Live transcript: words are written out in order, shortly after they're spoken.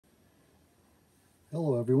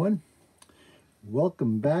Hello everyone,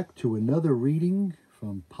 welcome back to another reading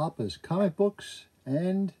from Papa's Comic Books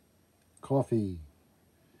and Coffee.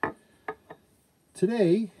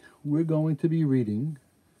 Today we're going to be reading,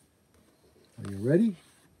 are you ready?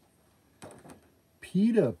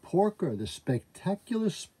 Peter Porker, the Spectacular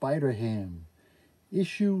Spider-Ham,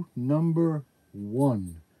 issue number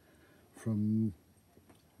 1 from,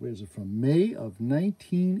 where's it from? May of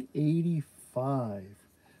 1985.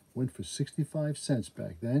 Went for 65 cents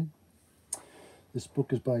back then. This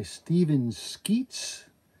book is by Stephen Skeets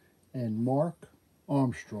and Mark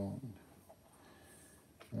Armstrong.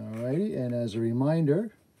 Alrighty, and as a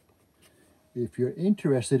reminder, if you're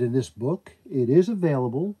interested in this book, it is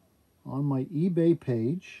available on my eBay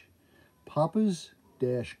page,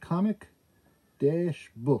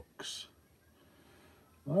 Papa's-Comic-Books.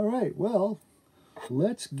 Alright, well,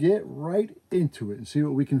 let's get right into it and see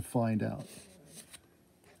what we can find out.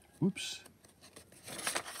 Oops.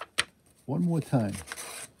 One more time.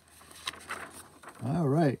 All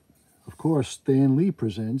right. Of course, Stan Lee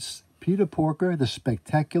presents Peter Porker, the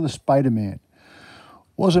Spectacular Spider-Man.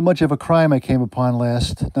 Wasn't much of a crime I came upon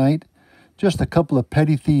last night. Just a couple of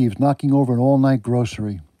petty thieves knocking over an all-night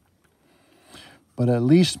grocery. But at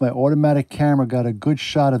least my automatic camera got a good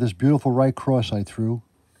shot of this beautiful right cross I threw.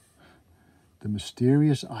 The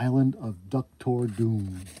mysterious island of Doctor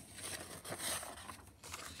Doom.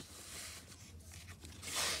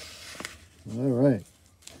 All right,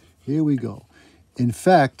 here we go. In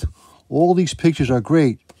fact, all these pictures are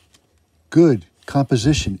great. Good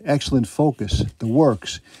composition, excellent focus, the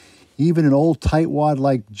works. Even an old tightwad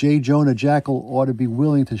like J. Jonah Jackal ought to be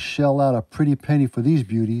willing to shell out a pretty penny for these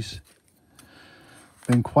beauties.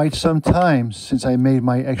 Been quite some time since I made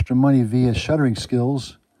my extra money via shuttering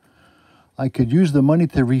skills. I could use the money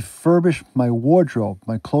to refurbish my wardrobe.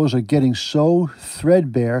 My clothes are getting so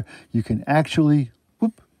threadbare you can actually,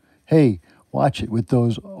 whoop, hey, watch it with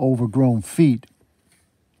those overgrown feet.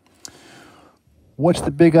 What's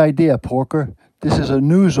the big idea, Porker? This is a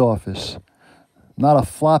news office, not a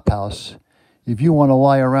flop house. If you want to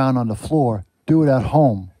lie around on the floor, do it at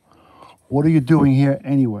home. What are you doing here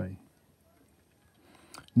anyway?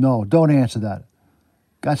 No, don't answer that.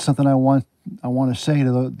 Got something I want to say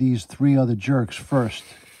to these three other jerks first.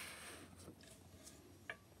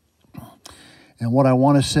 And what I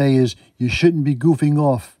want to say is you shouldn't be goofing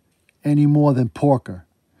off any more than Porker.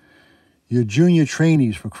 You're junior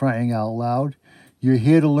trainees, for crying out loud. You're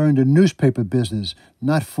here to learn the newspaper business,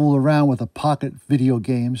 not fool around with the pocket video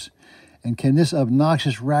games. And can this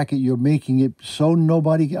obnoxious racket you're making it so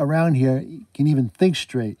nobody around here can even think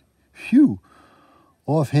straight? Phew.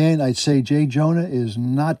 Offhand, I'd say J. Jonah is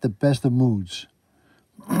not the best of moods.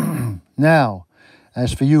 Now,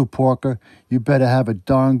 as for you, Porker, you better have a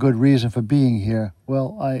darn good reason for being here.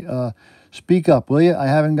 Well, speak up, will you? I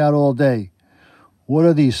haven't got all day. What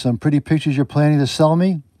are these, some pretty pictures you're planning to sell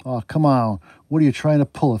me? Oh, come on. What are you trying to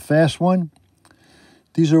pull, a fast one?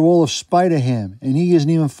 These are all of Spider-Ham, and he isn't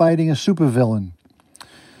even fighting a supervillain.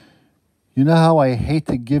 You know how I hate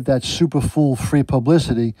to give that super fool free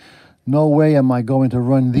publicity. No way am I going to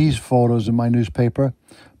run these photos in my newspaper,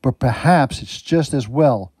 but perhaps it's just as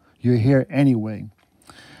well you're here anyway.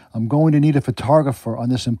 I'm going to need a photographer on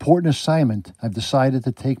this important assignment I've decided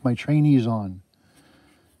to take my trainees on.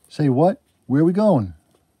 Say what? Where are we going?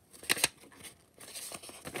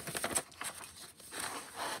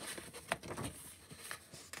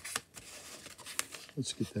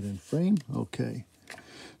 Let's get that in frame. Okay.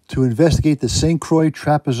 To investigate the St. Croix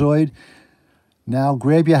trapezoid. Now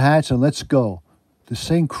grab your hats and let's go. The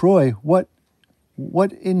St. Croix? What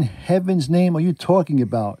in heaven's name are you talking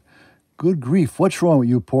about? Good grief, what's wrong with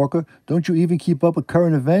you, Porker? Don't you even keep up with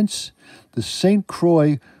current events? The St.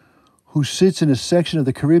 Croix, who sits in a section of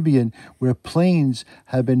the Caribbean where planes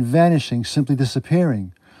have been vanishing, simply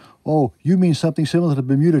disappearing. Oh, you mean something similar to the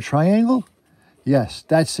Bermuda Triangle? Yes,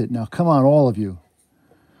 that's it. Now come on, all of you.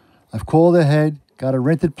 I've called ahead, got a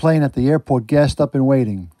rented plane at the airport gassed up and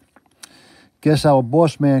waiting. Guess our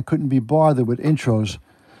boss man couldn't be bothered with intros,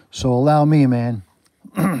 so allow me, man.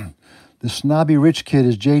 The snobby rich kid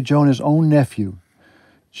is J. Jonah's own nephew,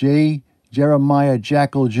 J. Jeremiah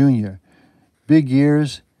Jackal Jr. Big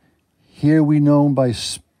ears, here we known by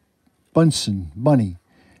Bunsen, Bunny.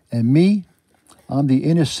 And me, I'm the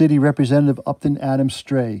inner city representative Upton Adams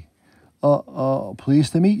Stray.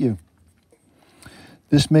 Pleased to meet you.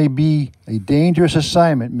 This may be a dangerous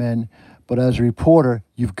assignment, men, but as a reporter,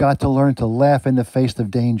 you've got to learn to laugh in the face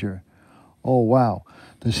of danger. Oh, wow.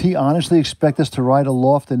 Does he honestly expect us to ride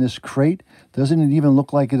aloft in this crate? Doesn't it even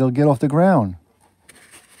look like it'll get off the ground?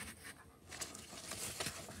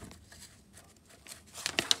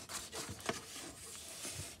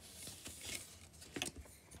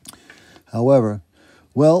 However,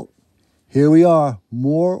 well, here we are,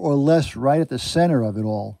 more or less right at the center of it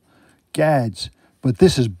all. Gads, but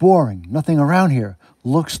this is boring. Nothing around here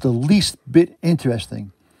looks the least bit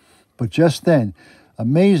interesting. But just then,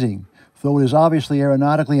 amazing, though it is obviously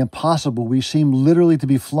aeronautically impossible, we seem literally to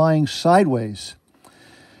be flying sideways.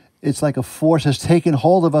 It's like a force has taken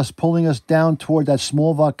hold of us, pulling us down toward that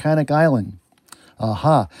small volcanic island.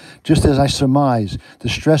 Aha, just as I surmise, the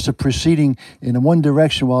stress of proceeding in one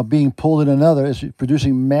direction while being pulled in another is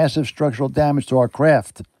producing massive structural damage to our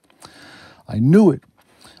craft. I knew it.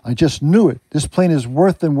 I just knew it. This plane is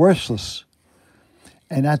worse than worthless.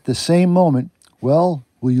 And at the same moment, well,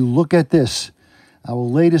 will you look at this? Our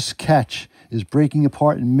latest catch is breaking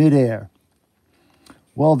apart in midair.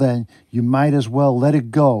 Well then, you might as well let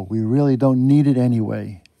it go. We really don't need it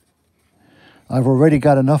anyway. I've already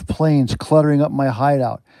got enough planes cluttering up my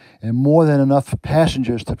hideout and more than enough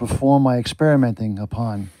passengers to perform my experimenting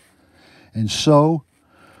upon. And so,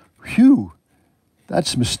 whew,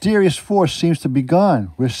 that mysterious force seems to be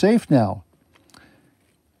gone. We're safe now.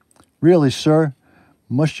 Really, sir,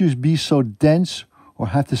 must you be so dense or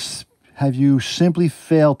have you simply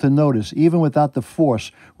failed to notice, even without the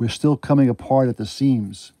force, we're still coming apart at the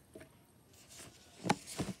seams?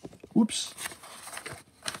 Whoops.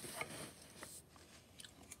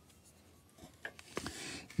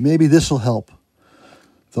 Maybe this will help,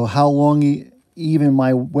 though how long even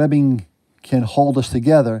my webbing can hold us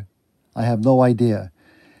together, I have no idea.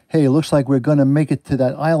 Hey, it looks like we're going to make it to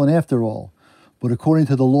that island after all, but according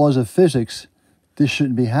to the laws of physics, this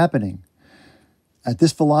shouldn't be happening. At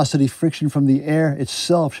this velocity, friction from the air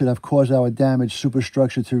itself should have caused our damaged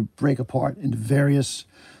superstructure to break apart into various...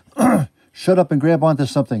 Shut up and grab onto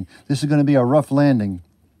something. This is going to be a rough landing.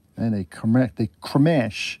 And they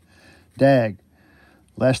cramash. Dag.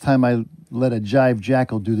 Last time I let a jive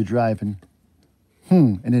jackal do the driving.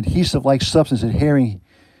 An adhesive-like substance adhering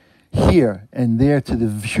here and there to the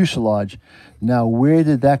fuselage. Now, where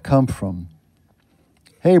did that come from?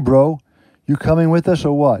 Hey, bro, you coming with us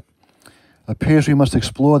or what? Appears we must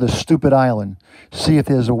explore the stupid island, see if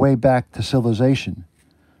there's a way back to civilization.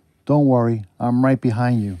 Don't worry, I'm right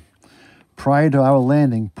behind you. Prior to our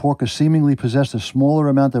landing, Porker seemingly possessed a smaller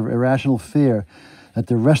amount of irrational fear that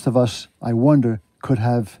the rest of us, I wonder, could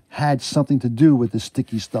have had something to do with this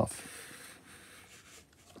sticky stuff.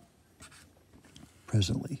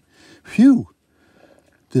 Presently. Phew!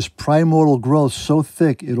 This primordial growth so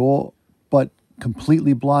thick it all but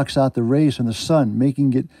completely blocks out the rays from the sun,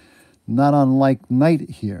 making it not unlike night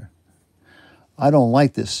here. I don't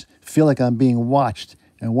like this. Feel like I'm being watched.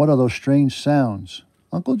 And what are those strange sounds?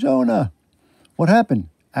 Uncle Jonah! What happened?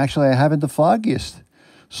 Actually, I haven't the foggiest.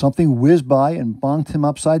 Something whizzed by and bonked him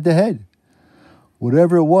upside the head.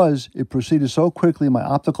 Whatever it was, it proceeded so quickly my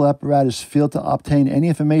optical apparatus failed to obtain any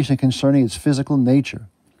information concerning its physical nature.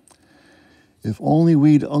 If only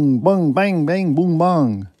we'd bung, bang, bang, boom,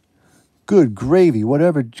 bong. Good gravy,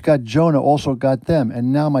 whatever got Jonah also got them,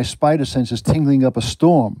 and now my spider sense is tingling up a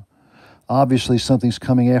storm. Obviously, something's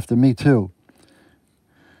coming after me, too.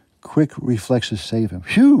 Quick reflexes save him.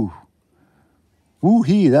 Phew!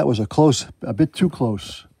 Woo-hee, that was a bit too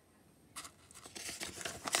close.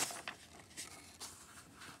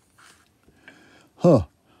 Huh,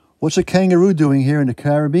 what's a kangaroo doing here in the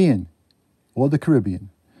Caribbean? Or the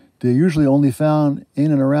Caribbean? They're usually only found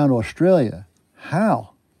in and around Australia.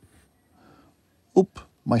 How? Oop,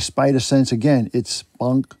 my spider sense again. It's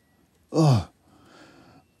bunk. Ugh.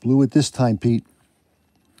 Blew it this time, Pete.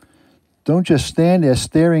 Don't just stand there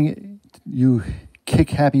staring, you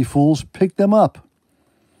kick-happy fools. Pick them up.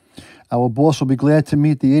 Our boss will be glad to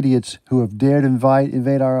meet the idiots who have dared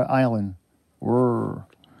invade our island.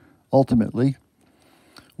 Ultimately.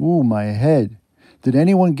 Ooh, my head. Did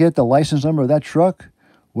anyone get the license number of that truck?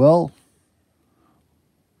 Well,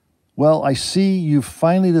 I see you've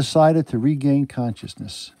finally decided to regain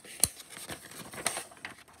consciousness.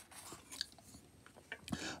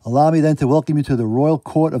 Allow me then to welcome you to the Royal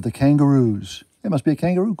Court of the Kangaroos. It must be a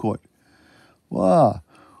kangaroo court. Wow,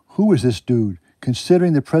 who is this dude?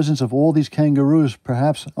 Considering the presence of all these kangaroos,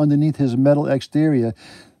 perhaps underneath his metal exterior,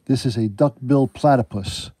 this is a duck-billed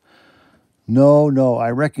platypus. No, I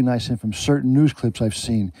recognize him from certain news clips I've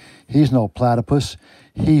seen. He's no platypus.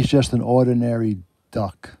 He's just an ordinary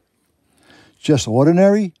duck. Just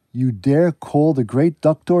ordinary? You dare call the great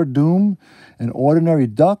Ductor Doom an ordinary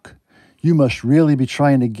duck? You must really be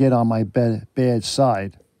trying to get on my bad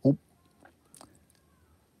side. Oh.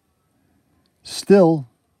 Still,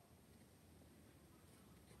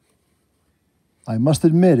 I must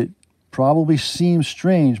admit it probably seems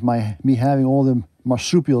strange me having all the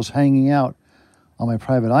marsupials hanging out on my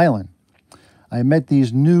private island. I met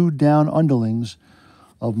these new down underlings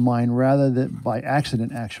of mine rather than by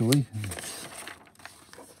accident, actually.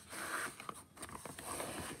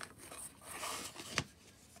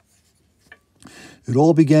 It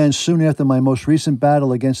all began soon after my most recent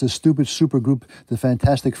battle against the stupid supergroup, the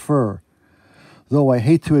Fantastic Fur. Though I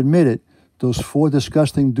hate to admit it, those 4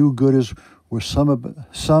 disgusting do-gooders were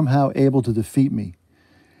somehow able to defeat me.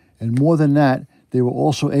 And more than that, they were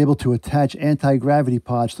also able to attach anti-gravity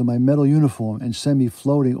pods to my metal uniform and send me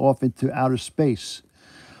floating off into outer space.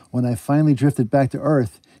 When I finally drifted back to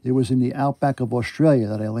Earth, it was in the outback of Australia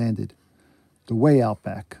that I landed. The way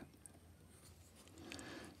outback.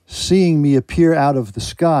 Seeing me appear out of the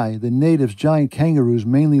sky, the natives, giant kangaroos,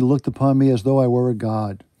 mainly looked upon me as though I were a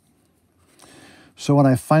god. So when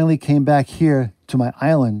I finally came back here to my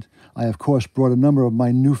island, I of course brought a number of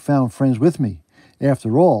my newfound friends with me.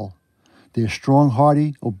 After all, they're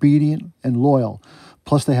strong-hearted, obedient, and loyal.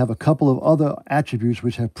 Plus they have a couple of other attributes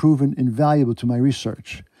which have proven invaluable to my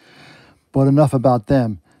research. But enough about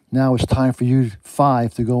them. Now it's time for you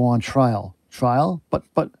 5 to go on trial. Trial? But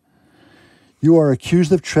you are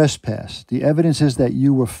accused of trespass. The evidence is that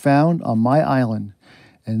you were found on my island,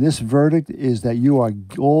 and this verdict is that you are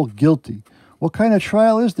all guilty. What kind of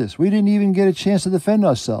trial is this? We didn't even get a chance to defend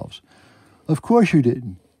ourselves. Of course you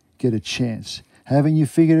didn't get a chance. Haven't you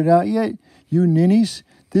figured it out yet, you ninnies?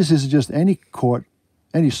 This isn't just any court,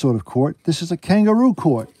 any sort of court. This is a kangaroo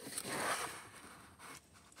court.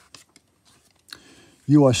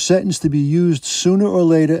 You are sentenced to be used sooner or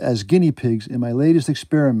later as guinea pigs in my latest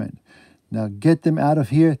experiment. Now get them out of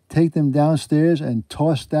here, take them downstairs, and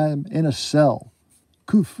toss them in a cell.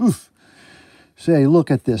 Coof, oof. Say, look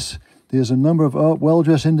at this. There's a number of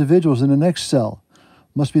well-dressed individuals in the next cell.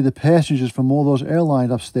 Must be the passengers from all those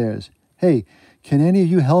airlines upstairs. Hey, can any of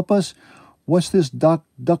you help us? What's this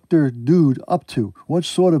Dr. Dude up to? What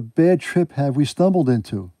sort of bad trip have we stumbled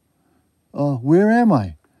into? Where am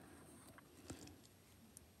I?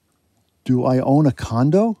 Do I own a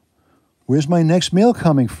condo? Where's my next meal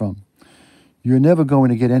coming from? You're never going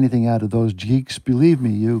to get anything out of those geeks, believe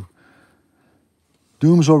me, you.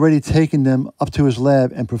 Doom's already taken them up to his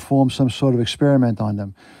lab and performed some sort of experiment on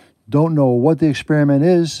them. Don't know what the experiment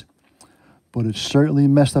is, but it certainly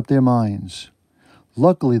messed up their minds.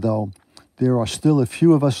 Luckily, though, there are still a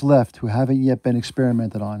few of us left who haven't yet been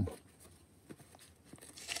experimented on.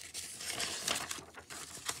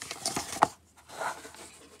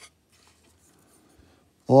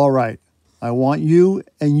 All right. I want you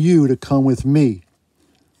and you to come with me.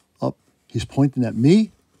 Oh, he's pointing at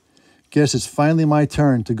me? Guess it's finally my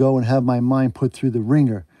turn to go and have my mind put through the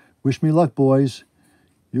ringer. Wish me luck, boys.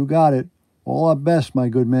 You got it. All our best, my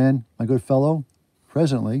good man, my good fellow.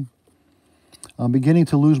 Presently. I'm beginning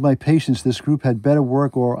to lose my patience. This group had better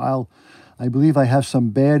work or I believe I have some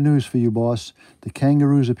bad news for you, boss. The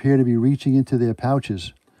kangaroos appear to be reaching into their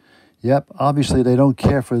pouches. Yep, obviously they don't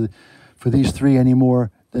care for these 3 anymore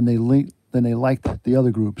than they liked the other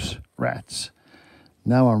groups, rats.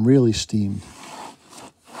 Now I'm really steamed.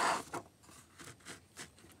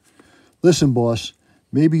 Listen, boss,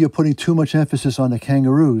 maybe you're putting too much emphasis on the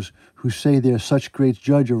kangaroos who say they're such great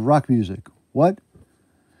judge of rock music. What?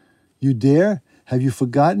 You dare? Have you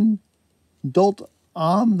forgotten? Dolt,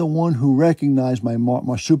 I'm the one who recognized my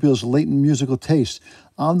marsupials' latent musical taste.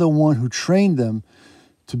 I'm the one who trained them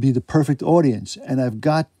to be the perfect audience, and I've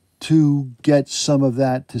got to get some of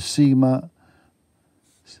that to see my...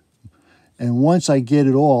 And once I get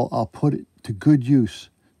it all, I'll put it to good use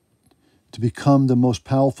to become the most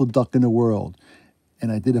powerful duck in the world.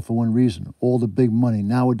 And I did it for one reason, all the big money.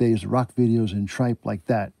 Nowadays, rock videos and tripe like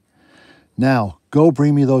that. Now, go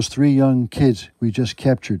bring me those 3 young kids we just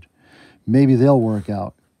captured. Maybe they'll work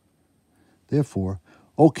out. Therefore,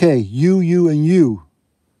 okay, you, and you.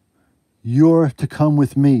 You're to come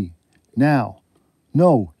with me. Now.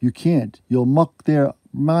 No, you can't. You'll muck their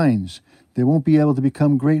minds. They won't be able to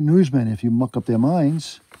become great newsmen if you muck up their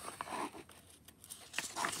minds.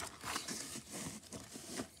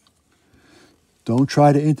 Don't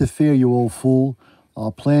try to interfere, you old fool.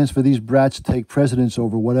 Our plans for these brats take precedence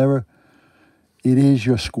over whatever it is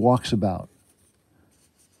your squawks about.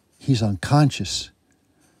 He's unconscious,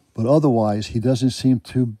 but otherwise he doesn't seem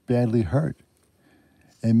too badly hurt.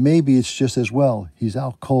 And maybe it's just as well. He's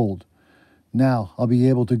out cold. Now I'll be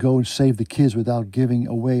able to go and save the kids without giving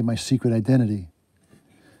away my secret identity.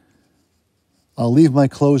 I'll leave my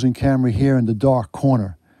clothes and camera here in the dark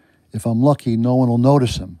corner. If I'm lucky, no one will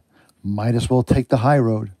notice them. Might as well take the high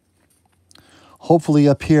road. Hopefully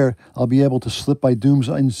up here, I'll be able to slip by Doom's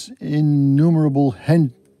innumerable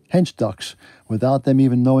hench ducks without them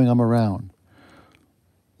even knowing I'm around.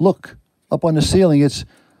 Look, up on the ceiling, it's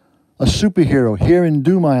A superhero here in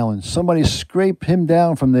Doom Island. Somebody scrape him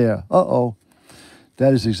down from there. Uh-oh.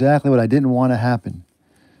 That is exactly what I didn't want to happen.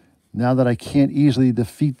 Now that I can't easily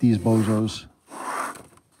defeat these bozos.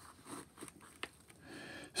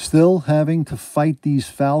 Still, having to fight these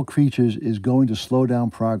foul creatures is going to slow down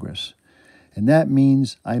progress. And that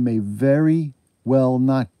means I may very well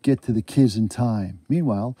not get to the kids in time.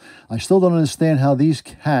 Meanwhile, I still don't understand how these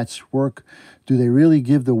hats work. Do they really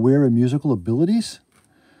give the wearer musical abilities?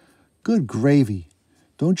 Good gravy.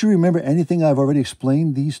 Don't you remember anything I've already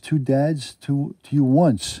explained these two dads to you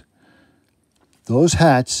once? Those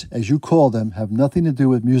hats, as you call them, have nothing to do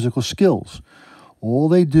with musical skills. All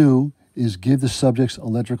they do is give the subjects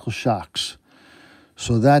electrical shocks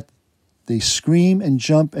so that they scream and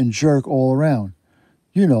jump and jerk all around.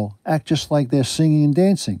 You know, act just like they're singing and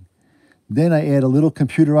dancing. Then I add a little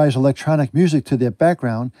computerized electronic music to their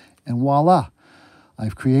background, and voila,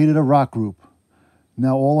 I've created a rock group.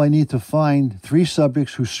 Now all I need to find 3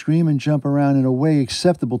 subjects who scream and jump around in a way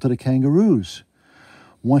acceptable to the kangaroos.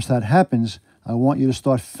 Once that happens, I want you to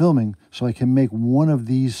start filming so I can make one of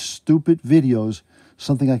these stupid videos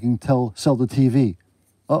something I can sell to TV.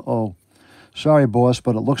 Uh-oh. Sorry, boss,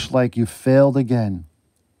 but it looks like you failed again.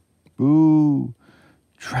 Boo.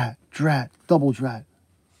 Drat, double drat.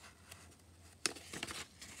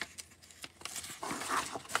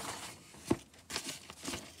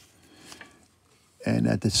 And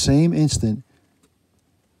at the same instant,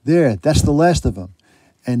 that's the last of them.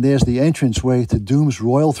 And there's the entranceway to Doom's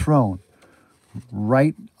royal throne,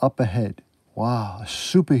 right up ahead. Wow, a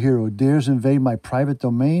superhero dares invade my private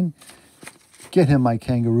domain? Get him, my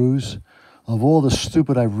kangaroos. Of all the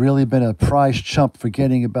stupid, I've really been a prize chump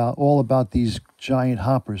forgetting all about these giant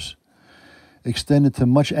hoppers. Extended to too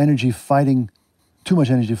much energy fighting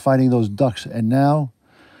those ducks, and now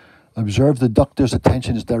observe the doctor's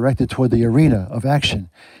attention is directed toward the arena of action,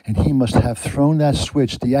 and he must have thrown that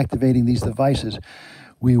switch deactivating these devices.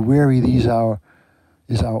 We weary is our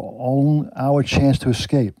chance to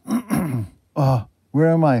escape.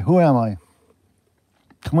 Where am I? Who am I?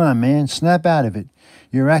 Come on, man, snap out of it.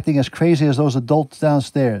 You're acting as crazy as those adults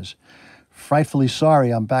downstairs. Frightfully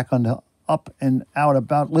sorry, I'm back on the up and out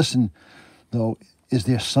about. Listen, though, is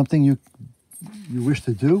there something you wish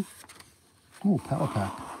to do? Ooh, power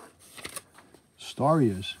pack. Star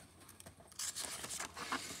ears.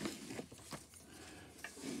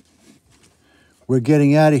 We're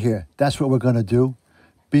getting out of here. That's what we're going to do.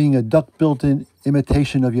 Being a duck-built-in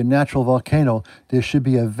imitation of your natural volcano, there should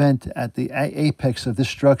be a vent at the apex of this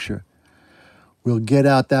structure. We'll get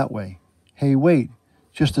out that way. Hey, wait,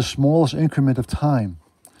 just the smallest increment of time.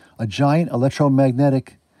 A giant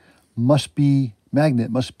electromagnetic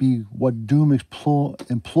magnet must be what Doom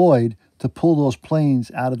employed to pull those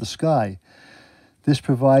planes out of the sky. This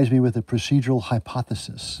provides me with a procedural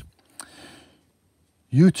hypothesis.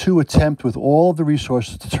 You two attempt with all of the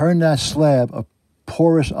resources to turn that slab of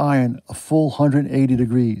porous iron a full 180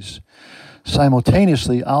 degrees.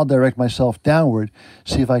 Simultaneously, I'll direct myself downward,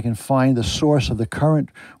 see if I can find the source of the current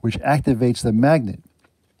which activates the magnet.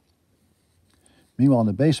 Meanwhile, in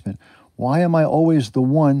the basement, why am I always the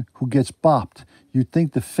one who gets bopped? You'd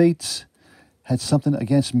think the fates had something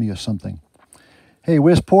against me or something. Hey,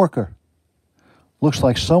 where's Porker? Looks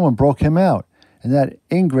like someone broke him out, and that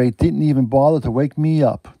ingrate didn't even bother to wake me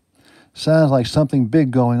up. Sounds like something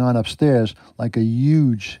big going on upstairs, like a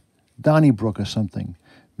huge Donnybrook or something.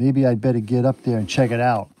 Maybe I'd better get up there and check it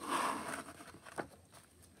out.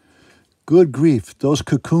 Good grief, those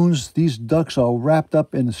cocoons, these ducks are wrapped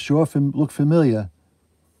up and sure look familiar.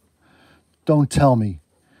 Don't tell me.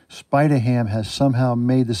 Spider-Ham has somehow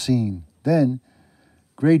made the scene. Then,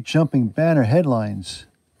 great jumping banner headlines.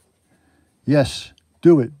 Yes,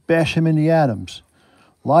 do it. Bash him in the atoms.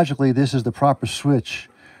 Logically, this is the proper switch.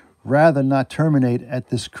 Rather not terminate at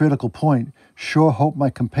this critical point. Sure hope my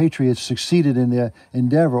compatriots succeeded in their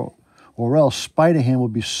endeavor, or else Spider-Ham will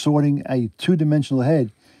be sorting a two-dimensional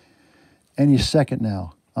head any second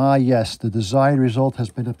now. Ah, yes, the desired result has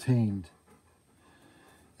been obtained.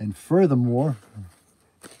 And furthermore,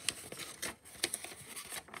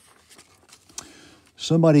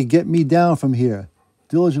 somebody get me down from here.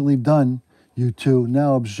 Diligently done, you two.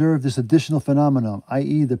 Now observe this additional phenomenon,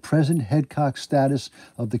 i.e. the present headcock status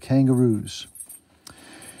of the kangaroos.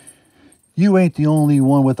 You ain't the only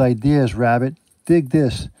one with ideas, Rabbit. Dig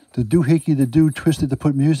this. The doohickey the dude twisted to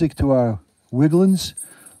put music to our wigglins.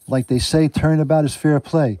 Like they say, turnabout is fair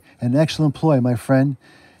play. An excellent ploy, my friend.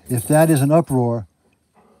 If that is an uproar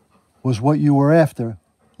was what you were after,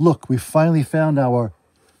 look, we finally found our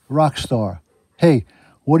rock star. Hey,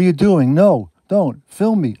 what are you doing? No, don't.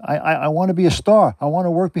 Film me. I want to be a star. I want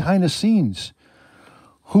to work behind the scenes.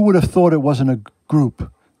 Who would have thought it wasn't a group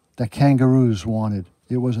that Kangaroos wanted?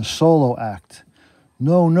 It was a solo act.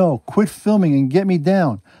 No, no, quit filming and get me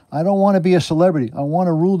down. I don't want to be a celebrity. I want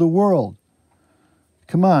to rule the world.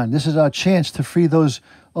 Come on, this is our chance to free those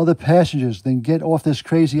other passengers, then get off this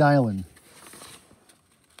crazy island.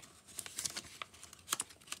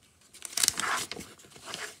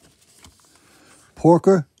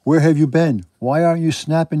 Porker, where have you been? Why aren't you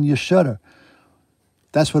snapping your shutter?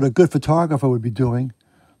 That's what a good photographer would be doing.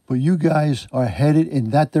 But you guys are headed in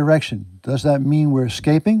that direction. Does that mean we're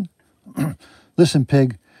escaping? Listen,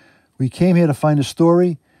 pig, we came here to find a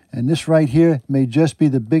story, and this right here may just be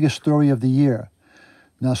the biggest story of the year.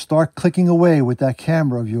 Now start clicking away with that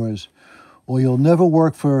camera of yours, or you'll never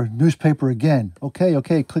work for a newspaper again.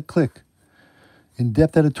 Okay, click, click.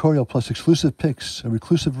 In-depth editorial plus exclusive pics, a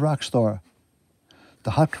reclusive rock star.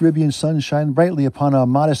 The hot Caribbean sun shine brightly upon our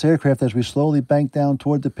modest aircraft as we slowly bank down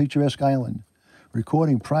toward the picturesque island.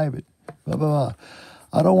 Recording private. Blah, blah, blah.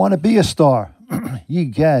 I don't want to be a star. Ye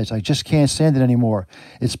guys, I just can't stand it anymore.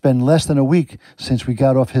 It's been less than a week since we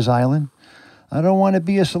got off his island. I don't want to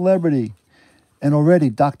be a celebrity. And already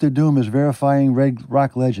Dr. Doom is verifying Red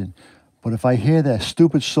Rock legend. But if I hear that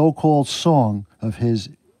stupid so-called song of his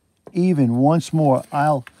even once more,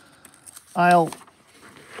 I'll...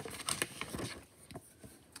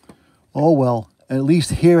 Oh well, at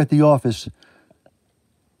least here at the office,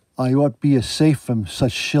 I ought to be safe from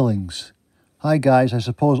such shillings. Hi guys, I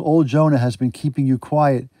suppose old Jonah has been keeping you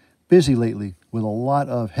quiet, busy lately, with a lot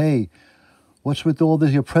of, hey, what's with all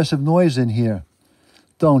this oppressive noise in here?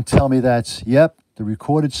 Don't tell me that's, yep, the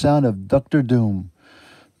recorded sound of Dr. Doom.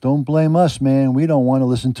 Don't blame us, man, we don't want to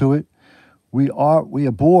listen to it. We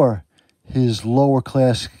abhor his lower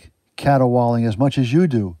class caterwauling as much as you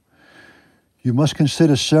do. You must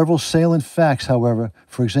consider several salient facts, however.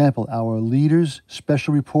 For example, our leader's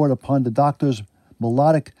special report upon the doctor's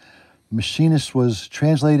melodic machinist was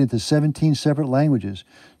translated into 17 separate languages.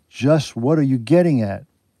 Just what are you getting at?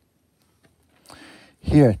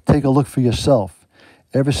 Here, take a look for yourself.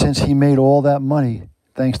 Ever since he made all that money,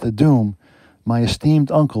 thanks to Doom, my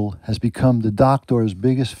esteemed uncle has become the doctor's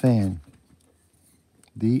biggest fan.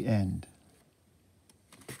 The end.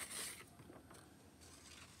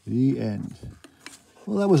 The end.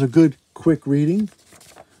 Well, that was a good, quick reading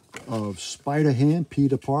of Spider-Ham,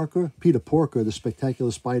 Peter Porker, The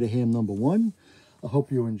Spectacular Spider-Ham #1. I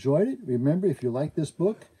hope you enjoyed it. Remember, if you like this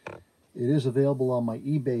book, it is available on my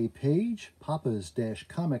eBay page,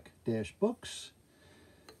 Papa's-Comic-Books.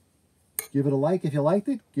 Give it a like if you liked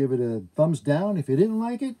it. Give it a thumbs down if you didn't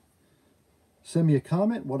like it. Send me a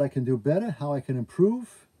comment, what I can do better, how I can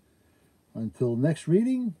improve. Until next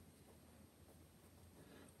reading,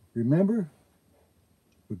 remember,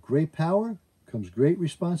 with great power comes great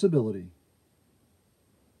responsibility.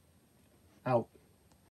 Out.